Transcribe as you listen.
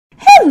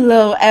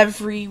Hello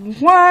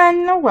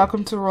everyone,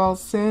 welcome to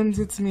rawlesims.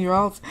 It's me,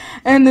 Rawls,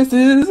 and this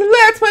is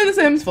Let's Play The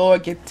Sims 4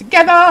 Get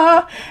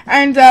Together.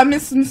 And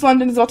Miss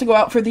London is about to go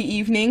out for the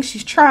evening.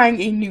 She's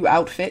trying a new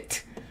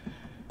outfit.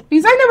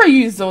 Because I never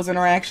used those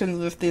interactions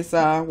with this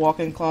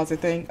walk-in closet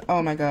thing.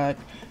 Oh my god.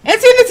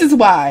 And see, this is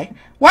why.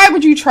 Why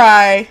would you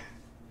try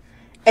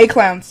a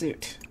clown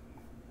suit?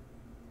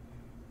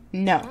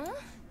 No.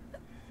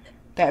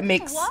 That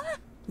makes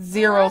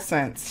zero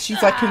sense.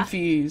 She's like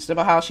confused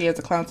about how she has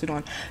a clown suit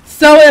on.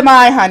 So am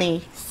I,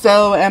 honey.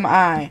 So am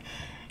I.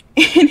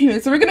 Anyway,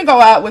 so we're gonna go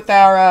out with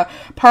our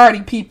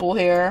party people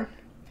here.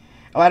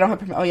 Oh, I don't have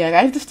permission. Oh yeah,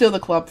 I have to steal the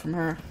club from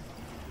her.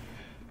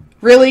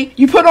 Really?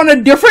 You put on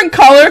a different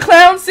color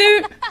clown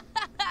suit?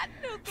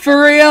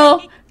 For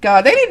real?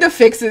 God, they need to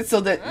fix it so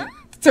that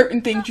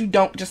certain things you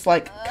don't just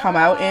like come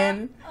out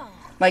in.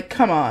 Like,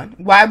 come on.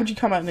 Why would you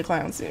come out in the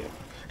clown suit?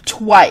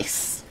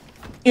 Twice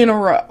in a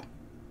row.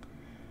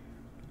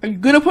 Are you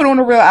gonna put on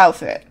a real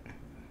outfit?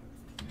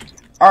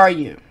 Are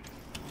you?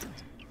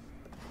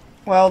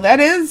 Well, that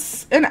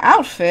is an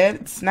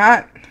outfit. It's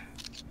not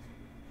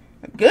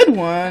a good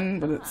one,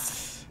 but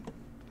it's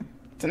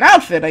an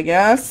outfit, I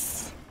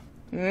guess.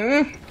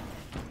 Alright,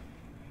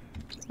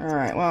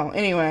 well,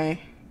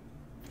 anyway.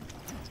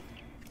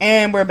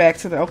 And we're back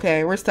to the...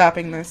 Okay, we're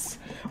stopping this.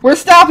 We're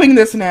stopping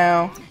this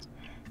now.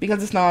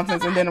 Because it's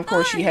nonsense. And then, of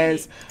course, she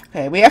has...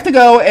 Okay, we have to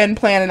go and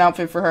plan an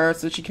outfit for her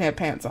so she can have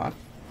pants on.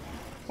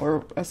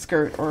 Or a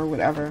skirt or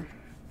whatever.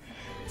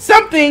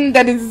 Something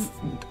that is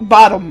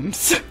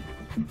bottoms.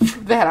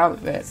 That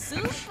outfit.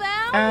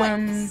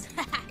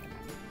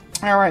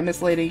 Alright,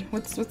 Miss Lady.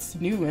 What's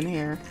new in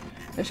here?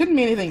 There shouldn't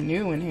be anything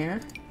new in here.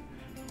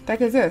 What the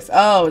heck is this?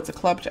 Oh, it's a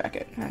club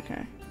jacket.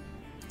 Okay.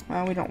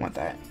 Well, we don't want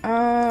that.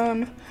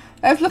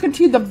 Let's look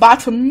into the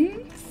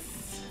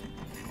bottoms.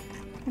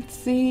 Let's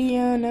see.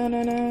 No.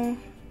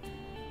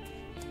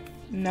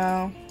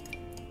 No.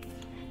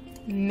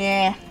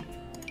 Nah.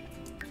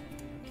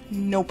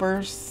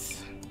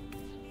 Nopers.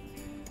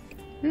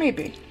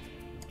 Maybe.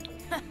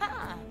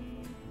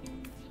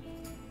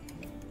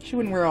 She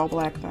wouldn't wear all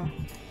black though.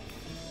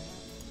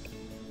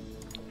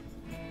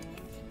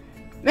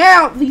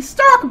 Now, the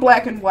stark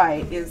black and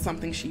white is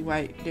something she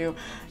might do.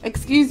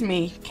 Excuse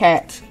me,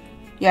 cat.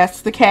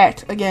 Yes, the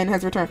cat again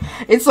has returned.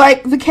 It's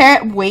like the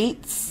cat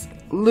waits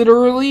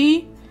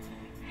literally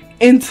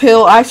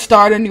until I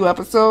start a new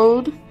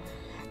episode.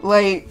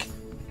 Like,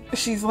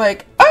 she's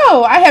like,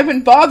 oh, I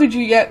haven't bothered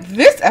you yet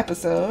this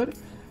episode.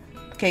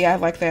 Okay, I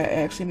like that. It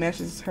actually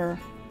matches her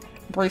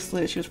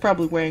bracelet. She was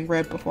probably wearing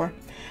red before.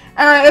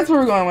 Alright, that's what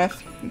we're going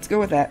with. Let's go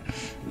with that.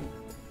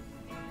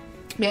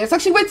 Yeah, it's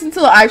like she waits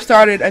until I've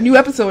started a new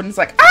episode and it's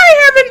like,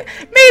 I haven't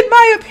made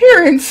my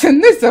appearance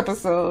in this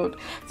episode.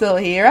 So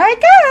here I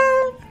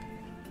go.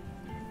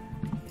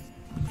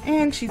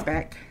 And she's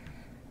back.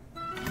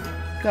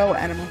 Go,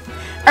 animal.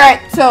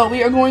 Alright, so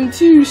we are going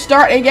to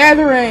start a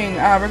gathering.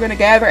 We're going to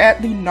gather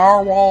at the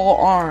Narwhal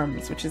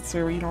Arms, which is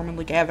where we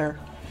normally gather.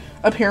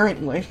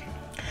 Apparently.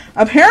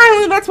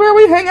 Apparently that's where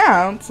we hang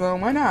out, so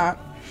why not?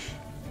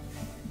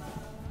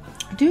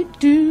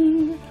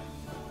 Doo-doo.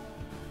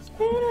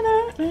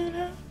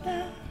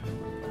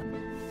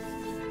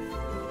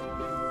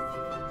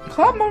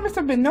 Club members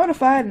have been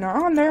notified and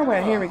are on their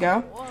way. Here we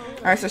go.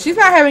 Alright, so she's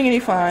not having any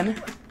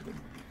fun.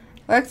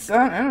 Let's,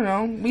 I don't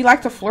know. We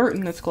like to flirt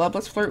in this club.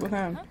 Let's flirt with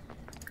him.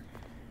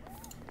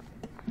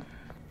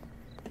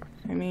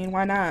 I mean,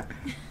 why not?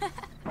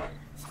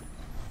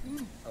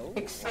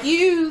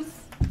 Excuse.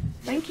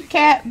 Thank you,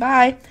 cat.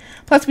 Bye.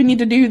 Plus, we need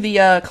to do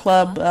the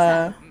club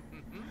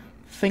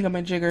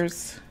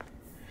thingamajiggers.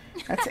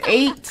 That's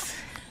 8.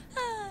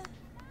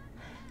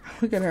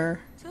 Look at her.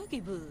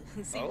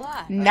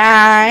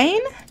 9.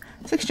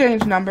 Let's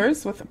exchange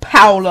numbers with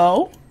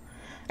Paolo.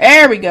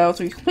 There we go.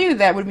 So we completed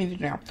that. What do we need to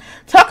do now?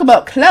 Talk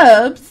about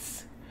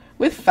clubs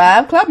with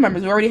 5 club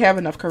members. We already have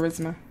enough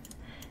charisma.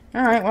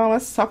 Alright, well,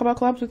 let's talk about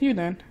clubs with you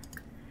then.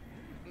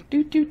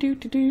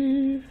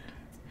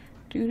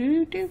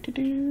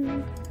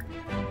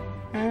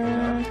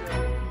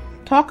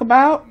 Talk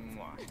about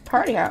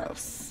party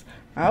house.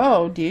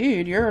 Oh,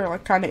 dude, you're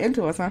like kind of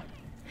into us, huh?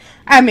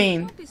 I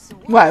mean,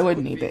 why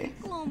wouldn't he be?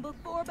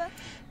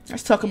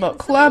 Let's talk about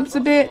clubs a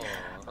bit.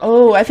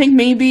 Oh, I think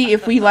maybe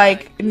if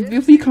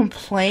we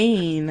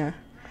complain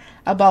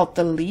about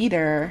the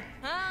leader,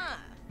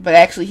 but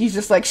actually he's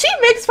just like, she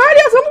makes party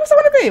house. I'm so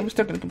want to be. We're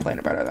still gonna complain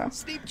about her though.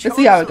 Let's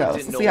see how it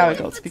goes. Let's see how it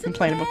goes. If we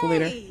complain about the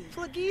leader,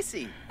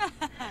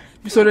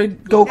 we sort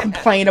of go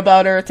complain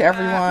about her to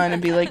everyone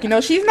and be like, you know,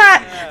 she's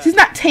not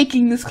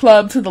taking this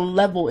club to the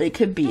level it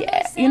could be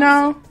at, you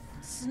know.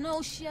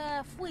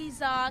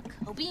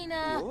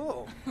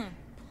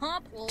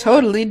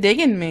 Totally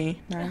digging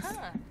me. Nice.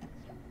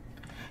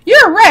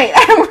 You're right.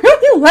 I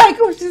really like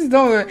what she's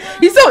doing.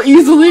 He's so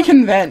easily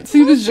convinced.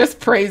 He was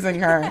just praising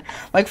her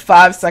like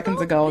 5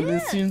 seconds ago, and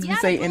as soon as we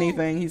say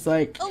anything, he's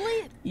like,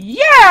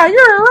 yeah,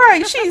 you're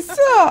right. She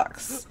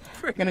sucks.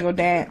 We're gonna go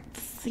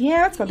dance.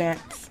 Yeah, let's go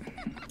dance.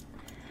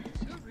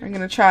 We're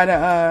gonna try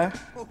to,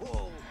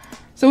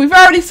 so we've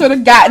already sort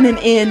of gotten an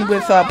in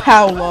with,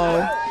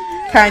 Paolo.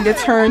 kind of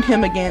turned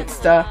him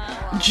against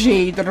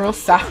Jade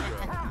Rosa.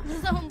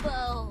 Zombo.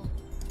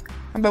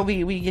 How about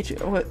we get you?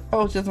 What?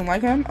 Oh, she doesn't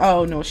like him.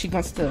 Oh no, she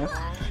wants to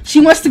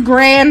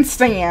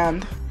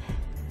grandstand.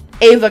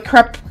 Ava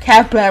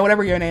Kappa,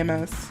 whatever your name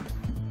is,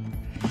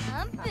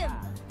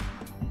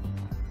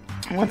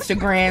 wants to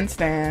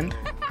grandstand.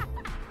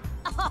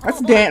 Let's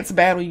dance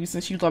battle you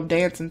since you love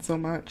dancing so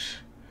much.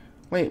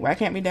 Wait, why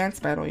can't we dance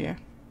battle you?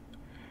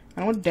 I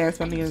don't want to dance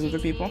battle against other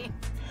people.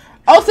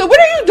 Also, what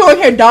are you doing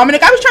here,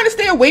 Dominic? I was trying to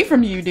stay away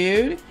from you,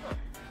 dude.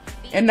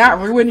 And not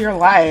ruin your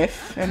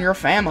life and your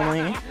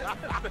family.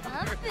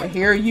 But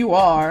here you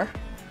are.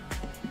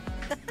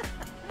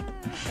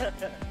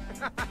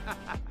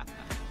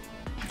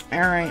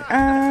 Alright,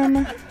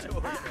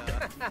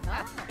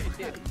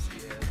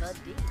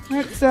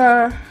 let's,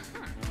 I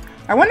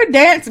want to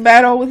dance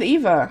battle with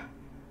Eva.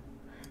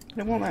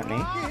 It won't let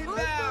me.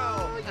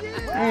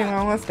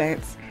 Anyway, let's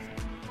dance.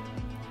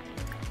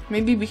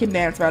 Maybe we can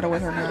dance battle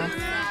with her now.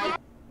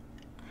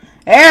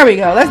 There we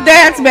go. Let's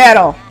dance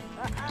battle.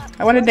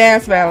 I want to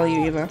dance battle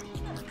you, Eva.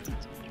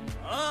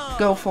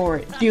 Go for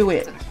it. Do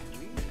it.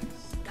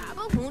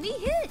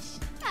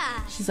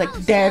 She's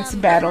like, dance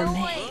battle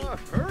me.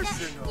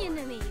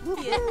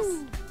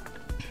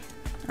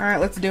 Alright,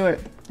 let's do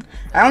it.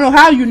 I don't know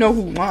how you know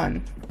who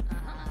won.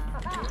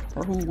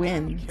 Or who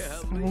wins.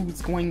 Or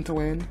who's going to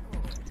win.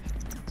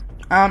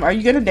 Are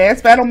you gonna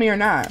dance battle me or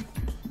not?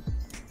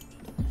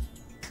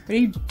 What are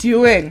you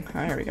doing?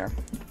 Oh, here we go.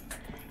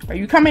 Are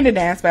you coming to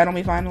dance battle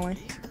me finally?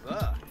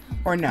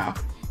 Or no?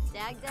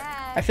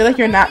 I feel like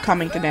you're not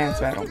coming to dance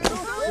battle me.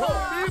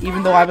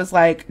 Even though I was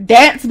like,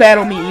 dance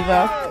battle me,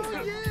 Eva.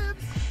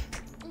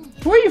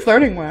 Who are you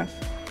flirting with?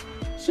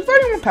 Is she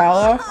flirting with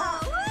Paolo?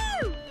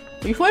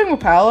 Are you flirting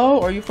with Paolo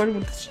or are you flirting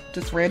with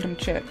this random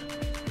chick?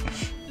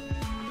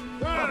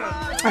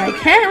 I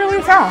can't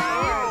really tell.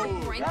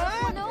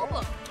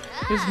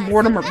 There's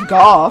Mortimer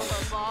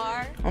Goff.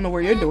 I don't know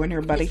what you're doing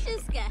here, buddy.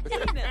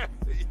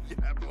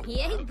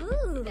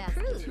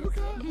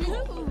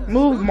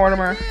 Move,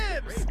 Mortimer.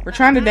 We're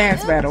trying to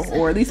dance battle,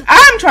 or at least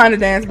I'm trying to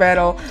dance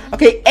battle.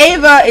 Okay,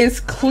 Ava is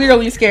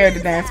clearly scared to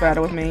dance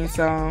battle with me,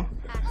 so I'm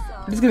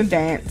just gonna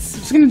dance. I'm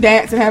just gonna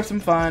dance and have some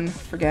fun.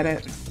 Forget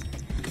it.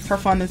 Her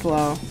fun is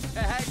low.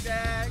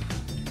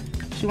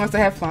 She wants to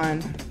have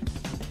fun,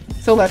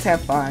 so let's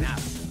have fun.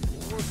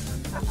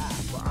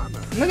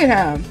 Look at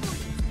him.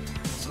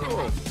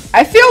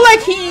 I feel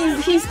like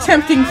he's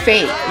tempting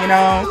fate, you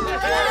know?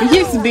 He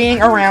keeps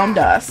being around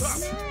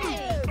us.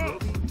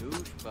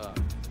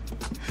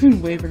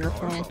 Waving her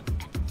phone.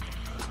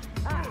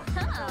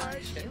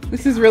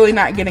 This is really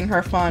not getting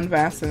her fun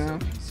fast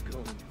enough.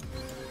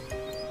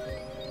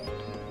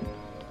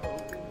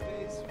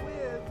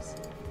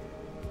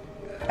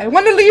 I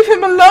want to leave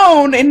him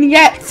alone, and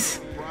yet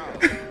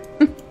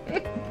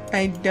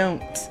I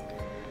don't.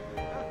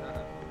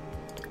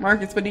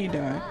 Marcus, what are you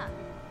doing?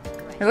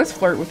 Hey, let's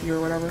flirt with you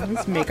or whatever.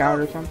 Let's make out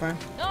or something.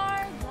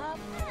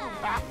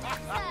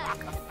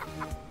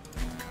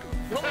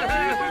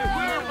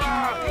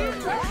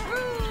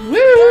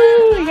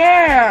 Woo!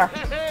 Yeah!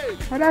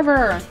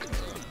 Whatever.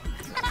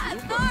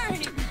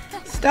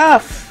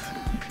 Stuff.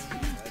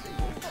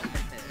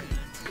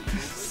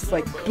 It's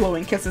like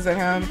blowing kisses at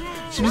him.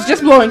 She was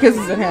just blowing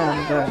kisses at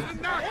him, but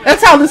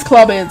that's how this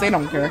club is. They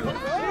don't care.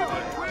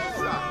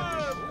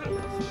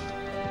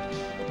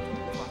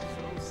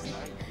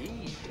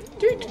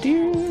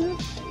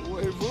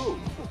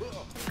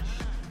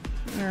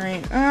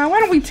 Alright, why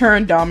don't we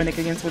turn Dominic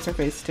against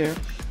What's-Her-Face too?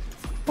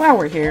 While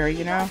we're here,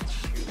 you know?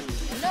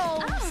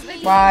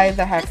 Why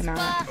the heck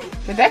not?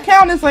 Did that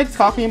count as like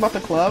talking about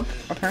the club?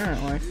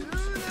 Apparently.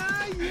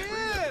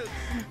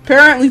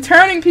 Apparently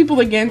turning people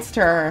against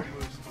her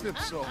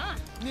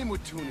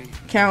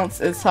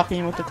counts as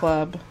talking with the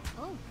club.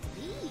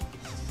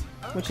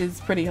 Which is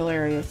pretty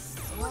hilarious,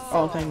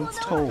 all things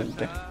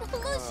told.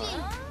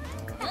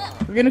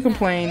 We're gonna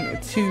complain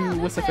to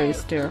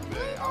What's-Her-Face too.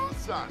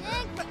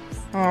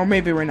 Or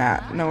maybe we're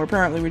not. No,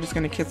 apparently we're just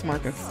gonna kiss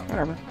Marcus.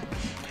 Whatever.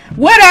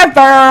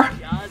 Whatever!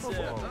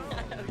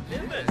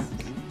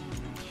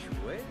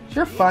 Is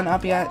your fun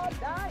up yet?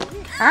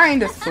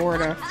 Kinda,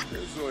 sorta.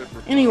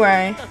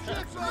 Anyway.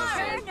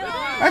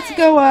 Let's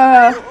go,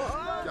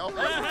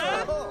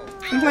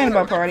 complain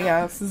about Party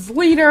House's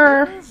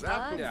leader.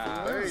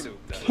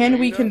 Can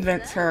we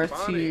convince her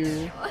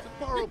to...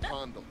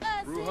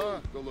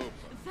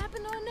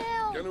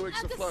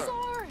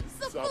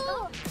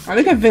 I'm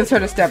gonna convince her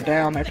to step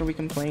down after we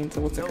complain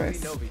to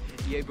What's-Her-Face.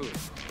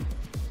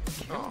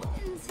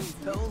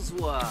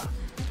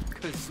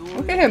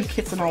 Look at him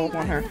kissing all up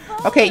on her.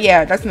 Okay,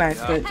 yeah, that's nice,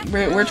 but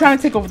we're trying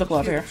to take over the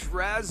club here.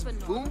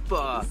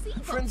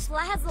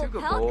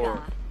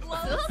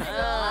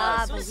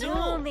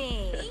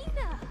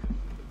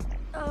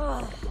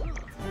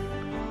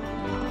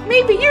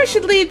 Maybe you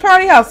should lead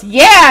Party House.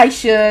 Yeah, I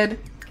should.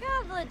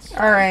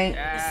 Alright,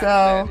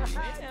 so...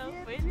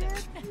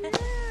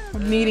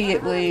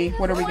 immediately,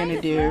 what are we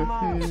gonna do?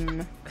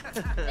 I'm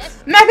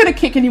not gonna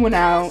kick anyone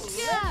out.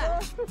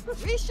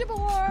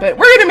 But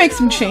we're gonna make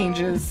some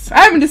changes. I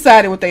haven't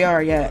decided what they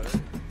are yet.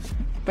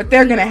 But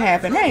they're gonna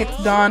happen. Hey,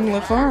 it's Don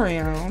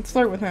Lothario. Let's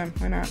flirt with him.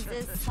 Why not?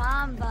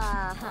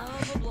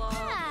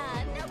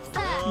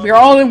 We're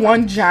all in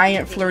one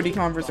giant flirty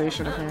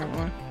conversation,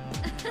 apparently.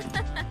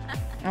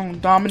 Oh,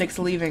 Dominic's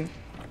leaving.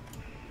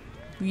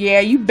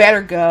 Yeah, you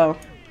better go.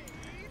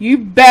 You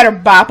better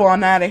bop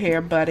on out of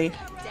here, buddy.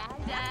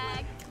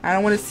 I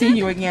don't want to see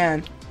you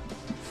again.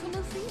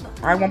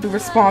 I won't be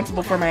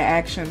responsible for my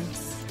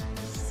actions.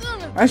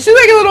 I should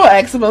make a little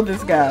X about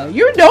this guy.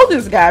 You know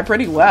this guy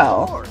pretty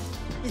well.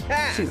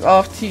 She's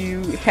off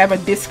to have a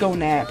disco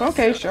nap.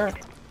 Okay, sure.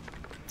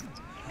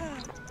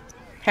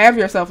 Have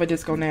yourself a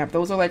disco nap.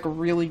 Those are like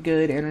really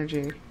good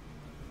energy.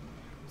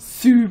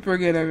 Super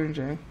good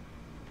energy.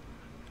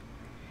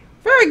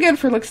 Very good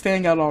for like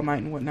staying out all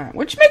night and whatnot.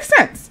 Which makes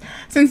sense.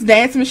 Since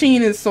Dance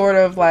Machine is sort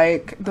of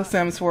like the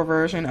Sims 4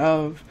 version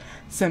of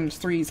Sims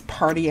 3's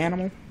party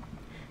animal.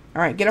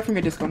 Alright, get up from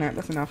your disco nap.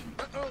 That's enough.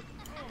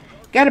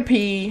 Gotta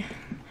pee.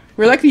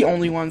 We're like the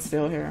only ones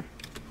still here.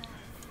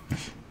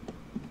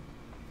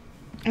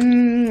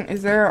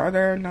 Are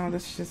there? No,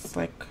 this is just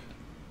like...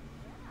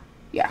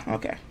 Yeah,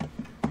 okay.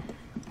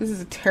 This is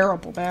a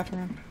terrible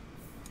bathroom.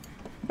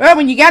 Well,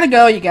 when you gotta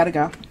go, you gotta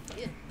go.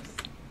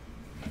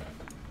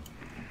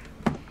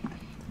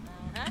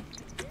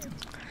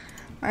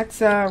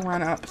 Let's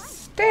run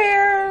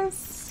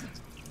upstairs.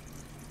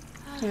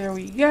 There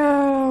we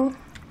go.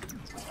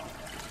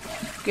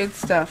 Good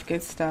stuff,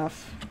 good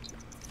stuff.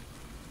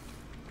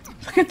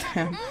 Look at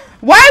them.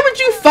 Why would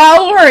you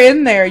follow her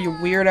in there, you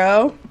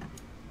weirdo?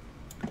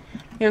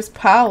 Here's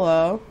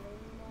Paolo.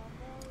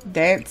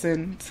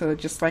 Dancing to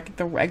just like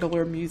the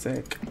regular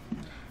music.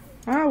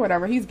 Oh,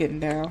 whatever, he's getting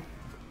down.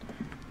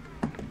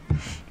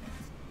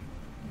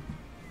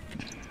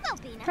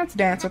 Let's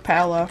dance with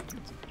Paolo.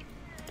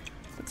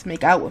 Let's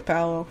make out with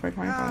Paolo, quite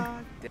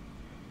frankly.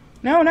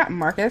 No, not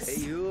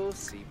Marcus.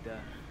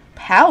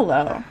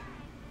 Paolo.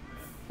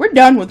 We're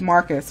done with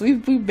Marcus.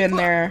 We've been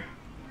there.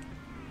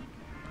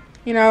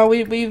 You know,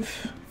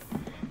 we've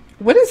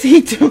what is he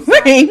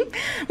doing?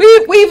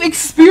 We've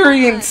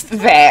experienced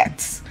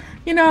that.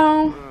 You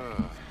know.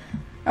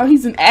 Oh,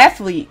 he's an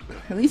athlete.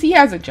 At least he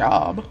has a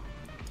job.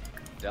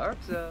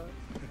 Let's go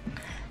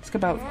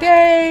about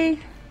day.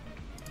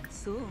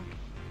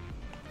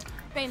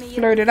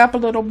 Flirt it up a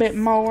little bit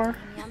more.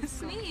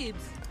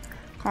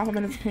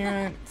 Compliment his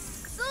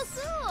appearance.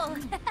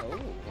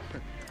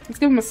 Let's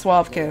give him a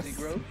suave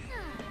kiss.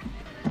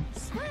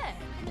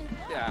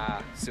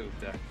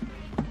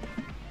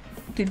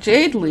 Did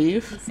Jade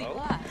leave?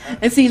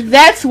 And see,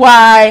 that's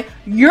why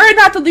you're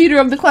not the leader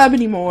of the club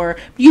anymore.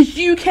 Because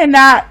you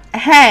cannot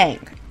hang,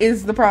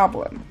 is the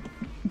problem.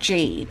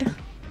 Jade.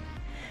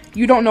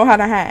 You don't know how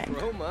to hang.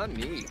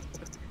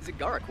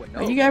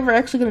 Are you ever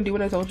actually going to do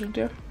what I told you to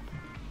do?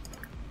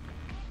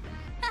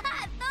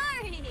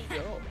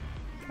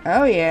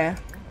 Oh yeah.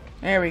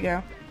 There we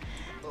go.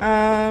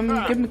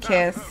 Give him a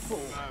kiss.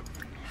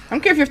 I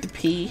don't care if you have to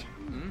pee.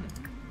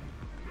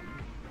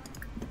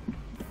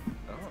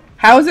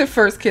 How is it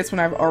first kiss when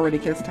I've already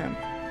kissed him?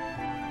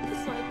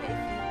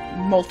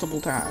 Multiple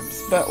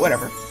times, but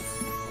whatever.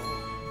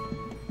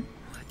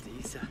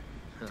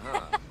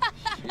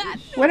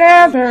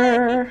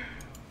 Whatever.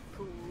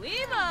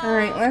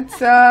 Alright,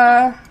 let's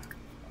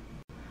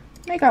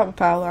make out with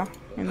Paolo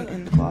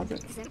in the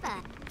closet.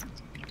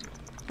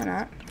 Why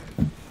not?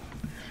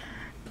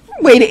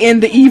 Way to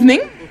end the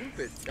evening.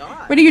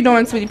 What are you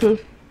doing, sweetie poo?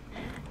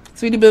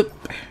 Sweetie boop.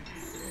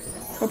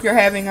 Hope you're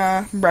having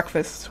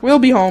breakfast. We'll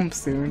be home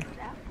soon.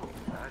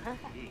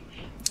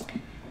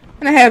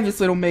 And I have this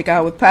little make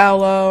out with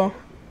Paolo.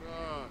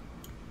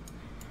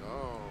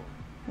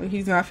 Well,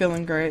 he's not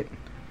feeling great.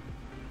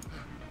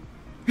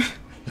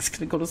 He's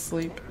gonna go to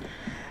sleep.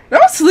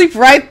 Don't sleep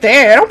right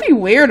there. Don't be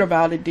weird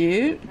about it,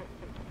 dude.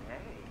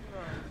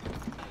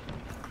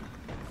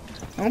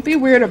 Don't be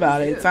weird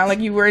about it. It's not like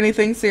you were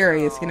anything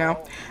serious, you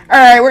know.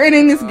 Alright, we're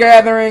ending this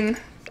gathering.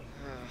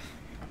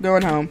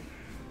 Going home.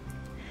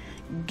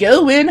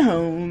 Going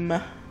home.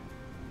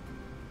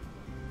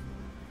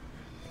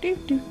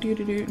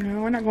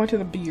 No, we're not going to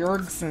the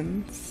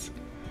Bjorgsons.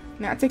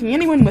 Not taking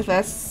anyone with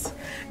us.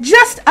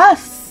 Just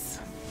us.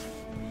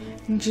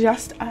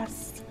 Just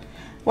us.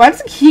 Why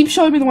does it keep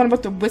showing me the one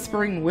about the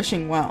Whispering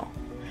Wishing Well?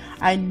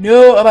 I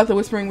know about the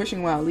Whispering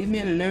Wishing Well. Leave me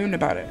alone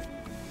about it.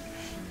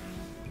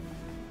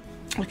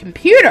 A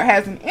computer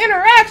has an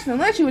interaction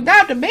unless you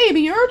adopt a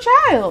baby or a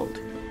child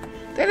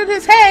that it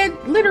has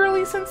had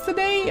literally since the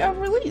day of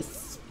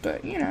release.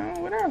 But, you know,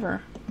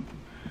 whatever.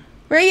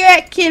 Where you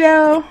at,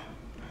 kiddo?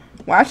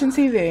 Watching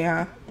TV,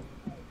 huh?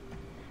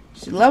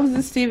 She loves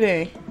this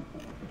TV.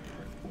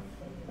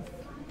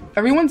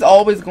 Everyone's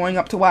always going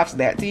up to watch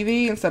that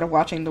TV instead of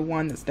watching the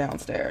one that's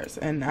downstairs.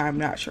 And I'm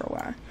not sure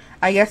why.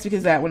 I guess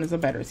because that one is a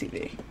better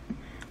TV.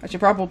 I should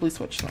probably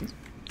switch them.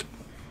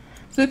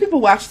 So people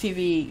watch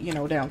TV, you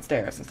know,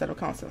 downstairs instead of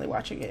constantly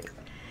watching it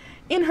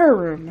in her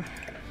room.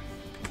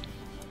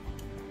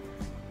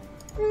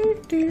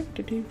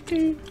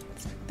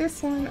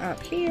 This one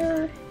up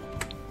here.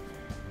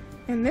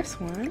 And this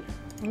one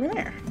over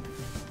there.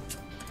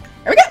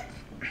 There we go!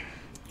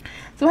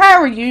 So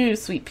how are you,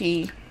 Sweet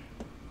Pea?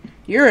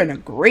 You're in a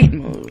great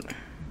mood.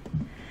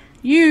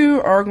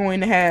 You are going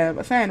to have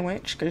a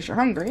sandwich because you're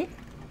hungry,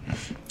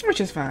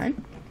 which is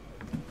fine.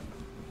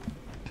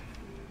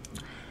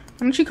 Why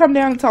don't you come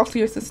down and talk to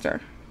your sister?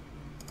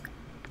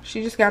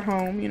 She just got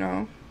home, you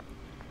know.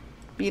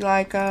 Be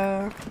like,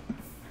 have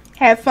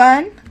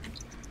fun.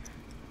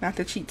 Not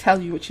that she'd tell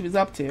you what she was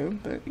up to,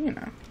 but, you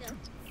know.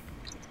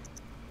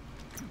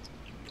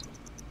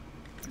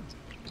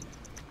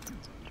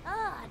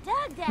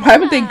 Why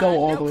would they go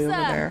all the way over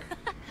there?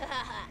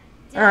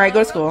 Alright, go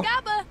to school.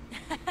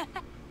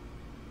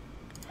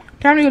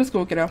 Time to go to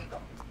school, kiddo.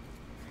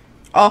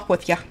 Off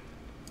with ya.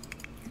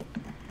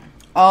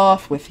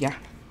 Off with ya.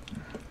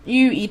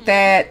 You eat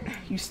that.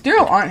 You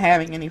still aren't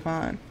having any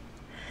fun.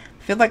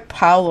 I feel like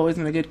Paolo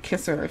isn't a good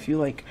kisser if you,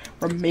 like,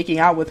 were making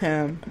out with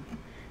him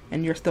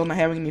and you're still not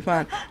having any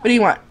fun. What do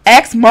you want?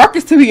 Ask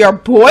Marcus to be your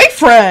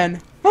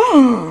boyfriend!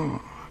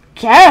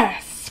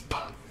 Gasp!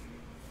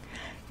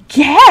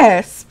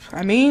 Gasp!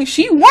 I mean,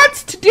 she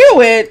wants to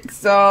do it,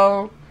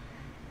 so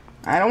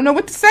I don't know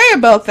what to say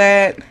about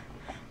that.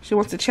 She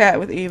wants to chat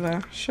with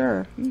Eva.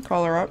 Sure, you can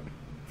call her up.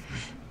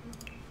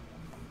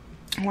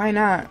 Why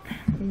not?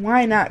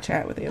 Why not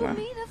chat with Eva?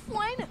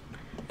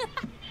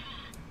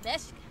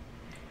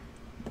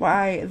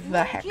 Why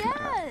the heck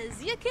not?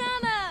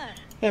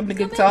 Having a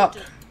good talk.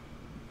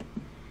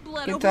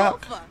 Good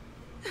talk.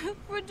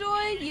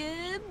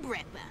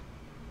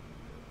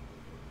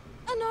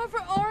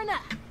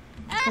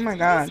 Oh my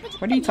god.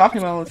 What are you talking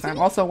about all the time?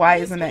 Also, why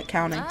isn't that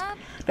counting?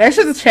 Did I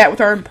actually just chat with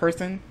her in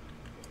person?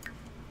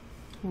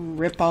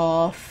 Rip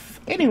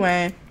off.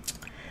 Anyway.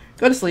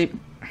 Go to sleep.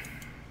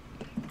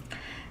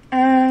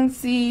 And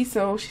see,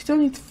 so she still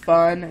needs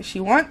fun. She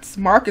wants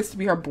Marcus to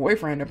be her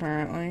boyfriend,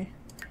 apparently.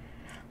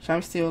 So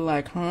I'm still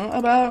like, huh,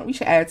 about? We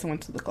should add someone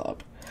to the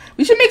club.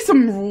 We should make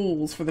some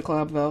rules for the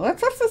club, though.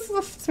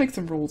 Let's make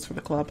some rules for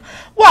the club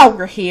while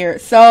we're here.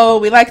 So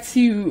we like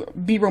to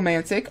be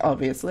romantic,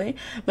 obviously.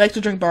 We like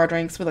to drink bar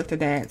drinks. We like to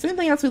dance.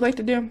 Anything else we like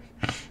to do?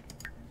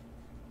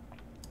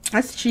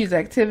 Let's choose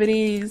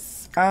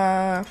activities,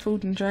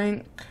 food and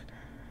drink.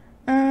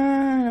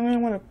 I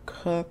don't want to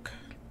cook.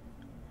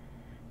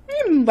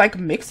 Maybe like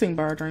mixing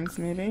bar drinks,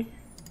 maybe.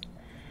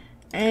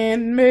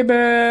 And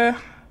maybe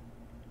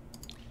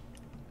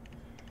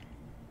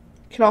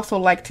could also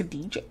like to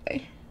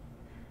DJ.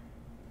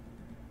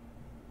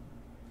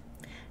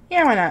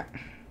 Yeah, why not?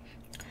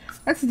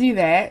 Let's do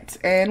that.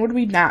 And what do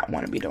we not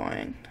want to be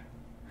doing?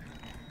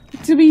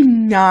 What do we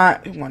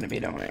not want to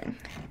be doing?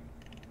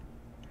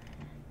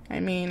 I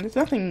mean, there's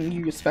nothing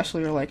you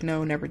especially are like,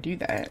 no, never do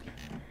that.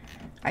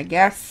 I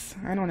guess.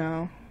 I don't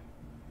know.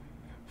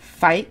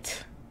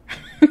 Fight.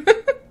 I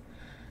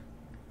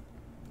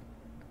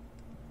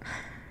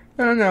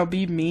don't know.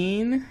 Be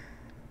mean.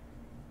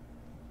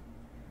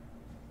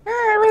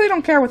 I really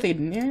don't care what they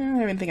do. Yeah, I don't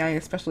have anything I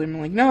especially am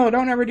like, no,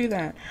 don't ever do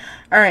that.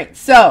 Alright,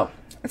 so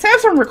let's have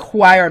some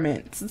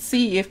requirements. Let's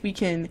see if we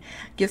can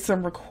get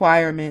some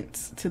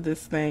requirements to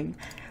this thing.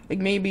 Like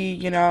maybe,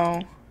 you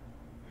know,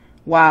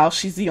 wow,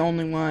 she's the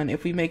only one.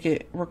 If we make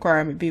it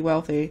requirement be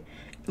wealthy,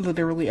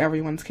 literally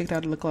everyone's kicked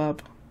out of the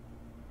club.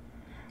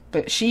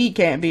 But she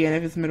can't be in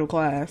if it's middle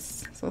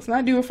class. So let's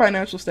not do a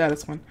financial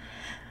status one.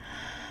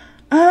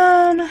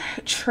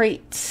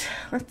 Trait.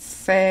 Let's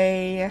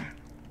say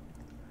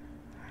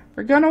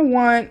we're gonna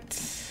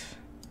want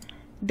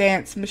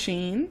dance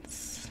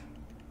machines.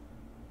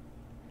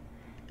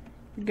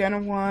 We're gonna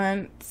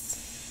want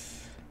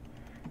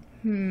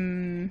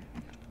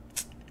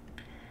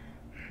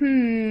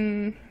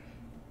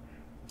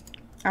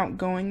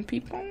outgoing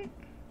people,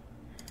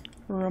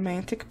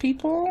 romantic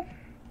people,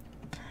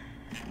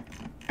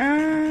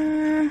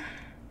 maybe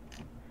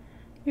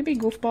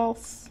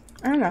goofballs.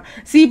 I don't know.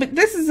 See, but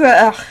this is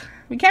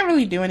we can't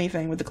really do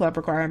anything with the club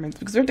requirements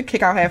because we have to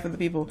kick out half of the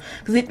people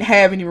because they didn't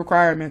have any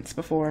requirements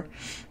before.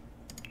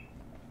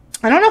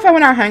 I don't know if I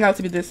want our hangout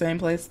to be the same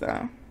place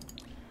though.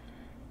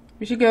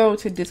 We should go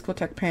to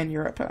Discotheque Pan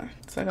Europe.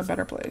 It's like a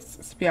better place.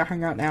 Let's be our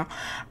hangout now.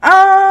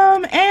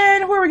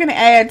 And who are we gonna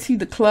add to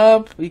the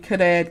club? We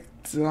could add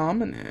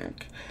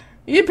Dominic.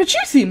 Yeah, but you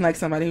seem like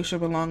somebody who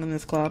should belong in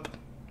this club.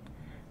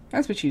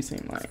 That's what you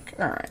seem like.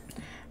 Alright.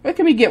 What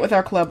can we get with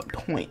our club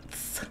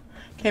points?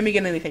 Can we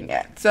get anything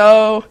yet?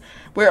 So,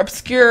 we're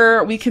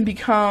obscure. We can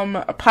become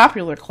a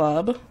popular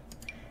club.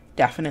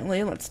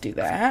 Definitely. Let's do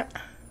that.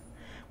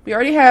 We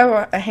already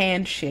have a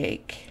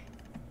handshake.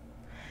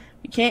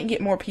 We can't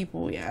get more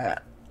people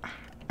yet.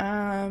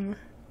 So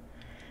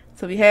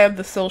we have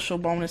the social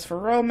bonus for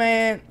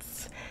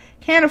romance.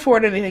 Can't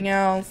afford anything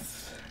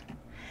else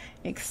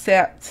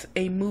except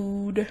a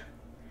mood.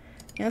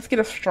 And let's get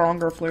a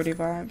stronger flirty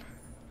vibe.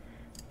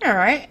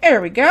 Alright,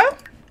 there we go.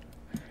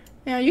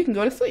 Now you can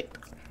go to sleep.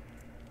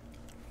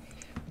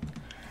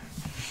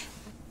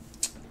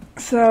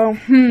 So,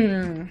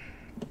 I'm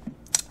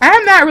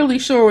not really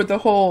sure where the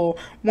whole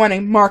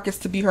wanting Marcus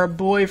to be her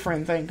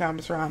boyfriend thing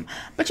comes from.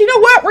 But you know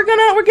what? We're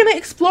gonna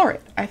explore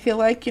it. I feel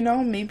like, you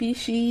know, maybe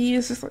she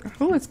is just like,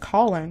 who is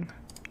calling?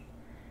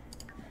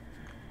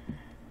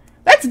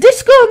 That's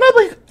Disco. And I'm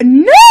like,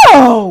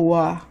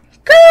 No!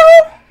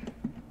 Girl!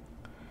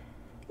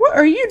 What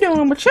are you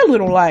doing with your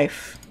little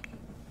life?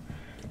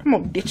 I'm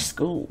gonna ditch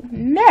school.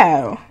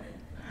 No.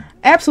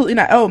 Absolutely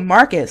not. Oh,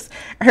 Marcus.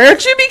 I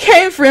heard you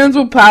became friends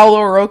with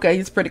Paolo Roca.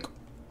 He's pretty cool.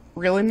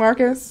 Really,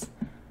 Marcus?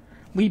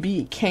 We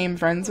became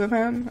friends with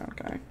him?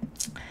 Okay.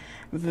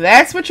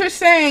 That's what you're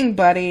saying,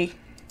 buddy.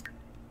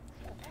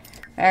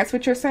 That's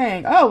what you're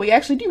saying. Oh, we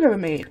actually do have a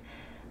maid.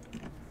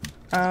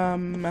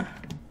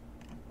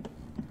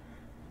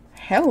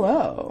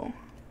 Hello.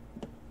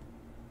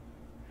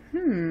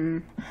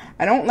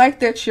 I don't like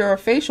that your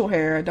facial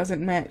hair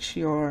doesn't match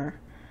your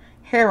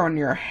hair on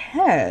your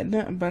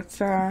head, but,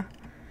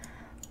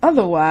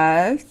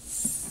 otherwise,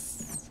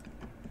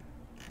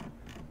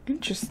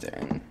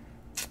 interesting.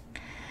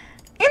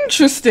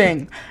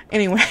 Interesting.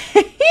 Anyway,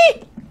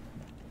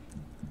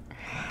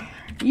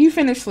 you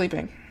finished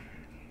sleeping.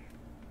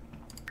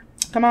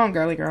 Come on,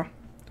 girly girl.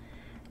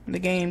 The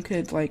game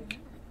could, like,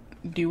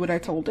 do what I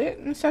told it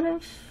instead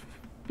of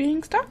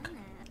being stuck.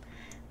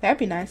 That'd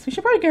be nice. We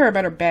should probably get her a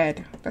better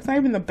bed. That's not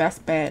even the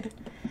best bed.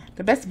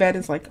 The best bed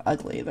is, like,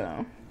 ugly,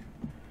 though.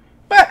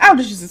 But I'll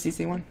just use the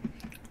CC one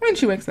when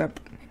she wakes up.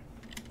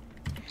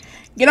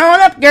 Get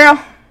on up,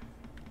 girl.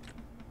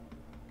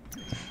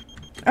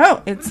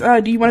 Oh, it's,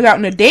 do you want to go out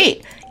on a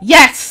date?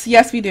 Yes!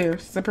 Yes, we do.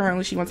 So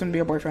apparently she wants him to be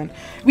her boyfriend.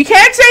 We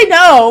can't say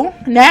no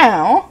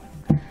now.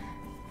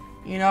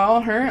 You know,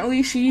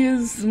 apparently she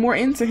is more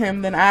into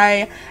him than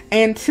I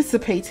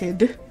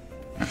anticipated.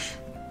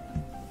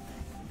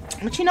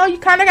 But, you know, you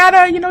kind of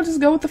gotta, you know,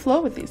 just go with the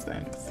flow with these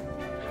things.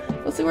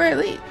 We'll see where it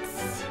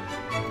leads.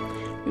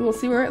 We will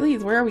see where it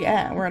leads. Where are we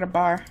at? We're at a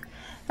bar.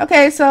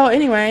 Okay, so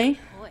anyway.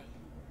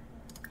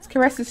 Let's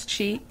caress his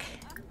cheek.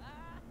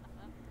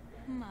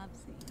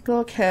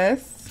 Little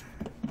kiss.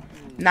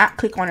 Not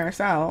click on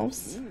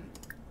ourselves.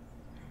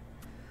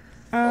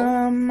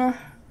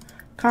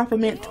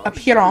 Compliment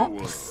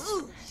appearance.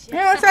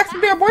 Yeah, let's ask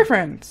him to be our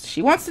boyfriend.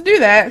 She wants to do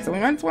that, so we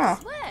might as well.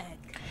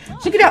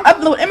 She can now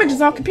upload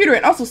images on computer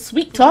and also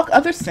sweet talk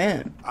other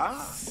sims.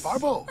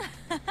 Barbo.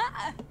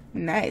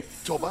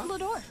 Nice. Toba.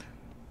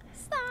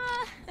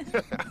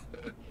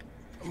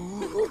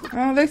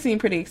 Oh, they seem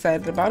pretty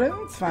excited about it.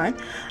 It's fine.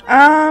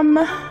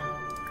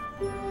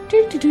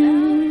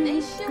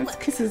 Let's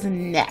kiss his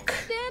neck.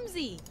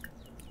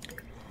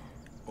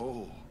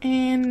 Oh.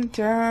 And,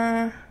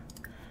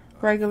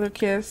 regular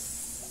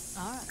kiss.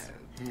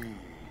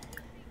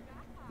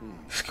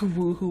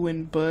 Woohoo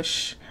and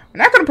bush. We're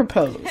not gonna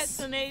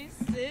propose.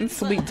 And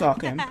sweet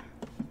talk him.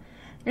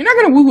 You're not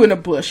gonna woohoo in a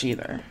bush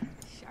either.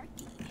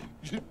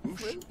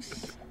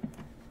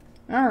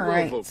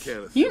 Alright.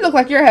 You look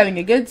like you're having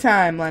a good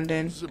time,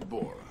 London.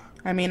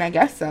 I mean, I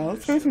guess so.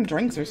 Let's go some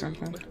drinks or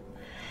something.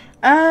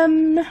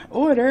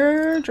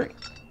 Order drink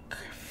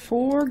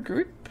for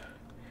group.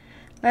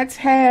 Let's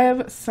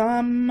have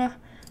some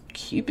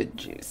Cupid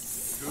juice.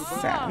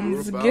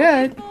 Sounds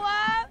good.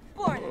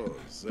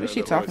 What is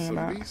she talking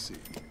about?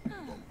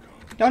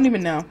 Don't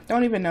even know.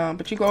 Don't even know.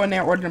 But you go in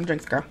there, order them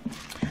drinks, girl.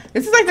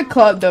 This is like the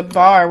club, the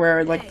bar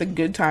where like the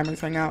good timers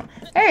hang out.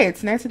 Hey,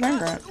 it's Nancy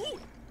Landgraf.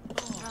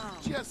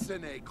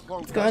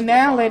 What's going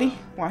down, lady?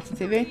 Watching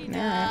TV?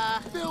 Nah.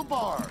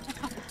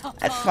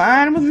 That's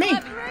fine with me.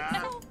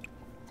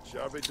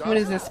 What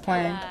is this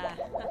playing?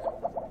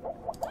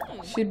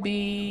 Should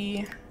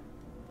be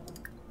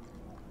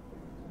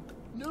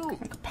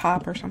like a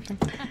pop or something.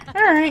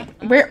 Alright.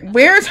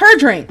 Where's her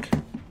drink?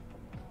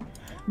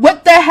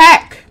 What the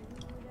heck?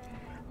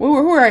 Who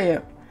are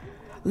you?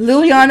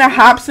 Liliana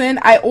Hobson.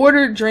 I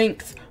ordered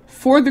drinks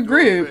for the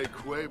group.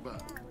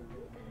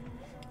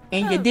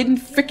 And you didn't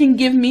freaking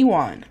give me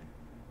one.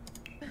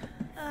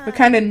 What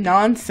kind of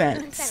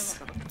nonsense?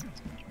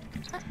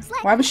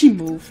 Why would she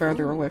move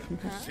further away from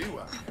him?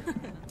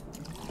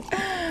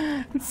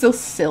 It's so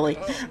silly.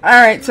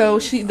 Alright, so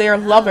they're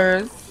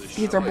lovers.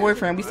 He's our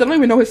boyfriend. We still don't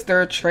even know his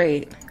third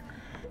trait.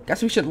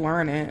 Guess we should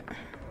learn it.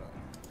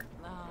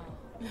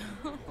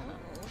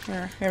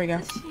 Here we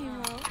go.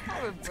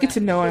 Let's get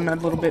to know him a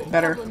little bit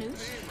better.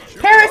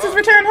 Paris has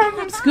returned home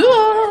from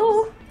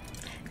school.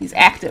 He's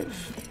active.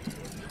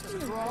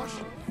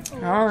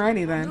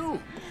 Alrighty then.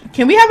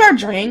 Can we have our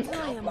drink?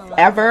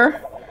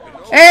 Ever?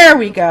 There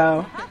we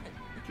go.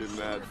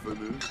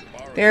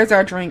 There's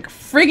our drink.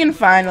 Friggin'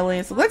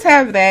 finally. So let's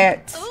have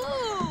that.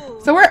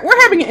 So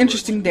we're having an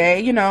interesting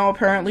day. You know,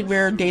 apparently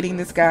we're dating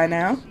this guy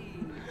now.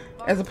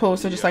 As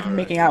opposed to just like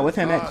making out with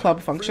him at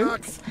club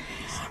functions.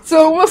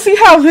 So we'll see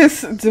how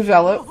this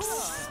develops.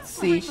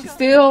 See, she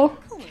still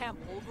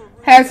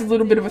has a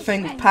little bit of a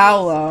thing with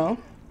Paolo.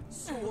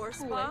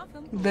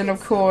 Then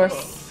of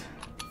course,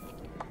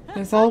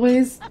 there's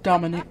always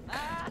Dominic.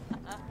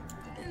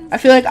 I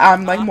feel like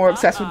I'm like more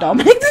obsessed with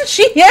Dominic than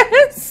she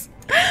is.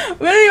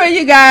 But anyway,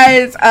 you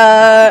guys,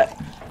 I'm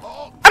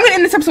gonna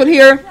end this episode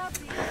here.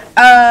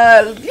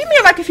 Leave me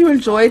a like if you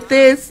enjoyed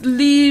this.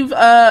 Leave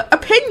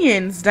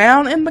opinions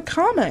down in the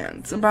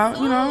comments about,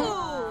 you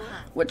know,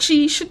 what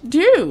she should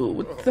do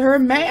with her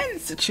man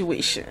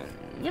situation.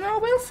 You know,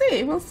 we'll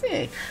see. We'll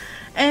see.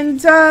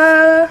 And,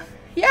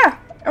 yeah.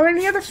 Or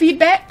any other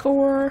feedback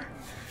or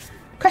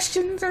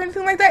questions or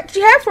anything like that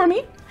you have for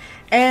me.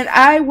 And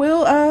I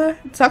will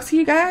talk to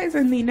you guys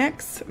in the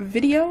next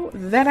video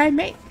that I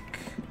make.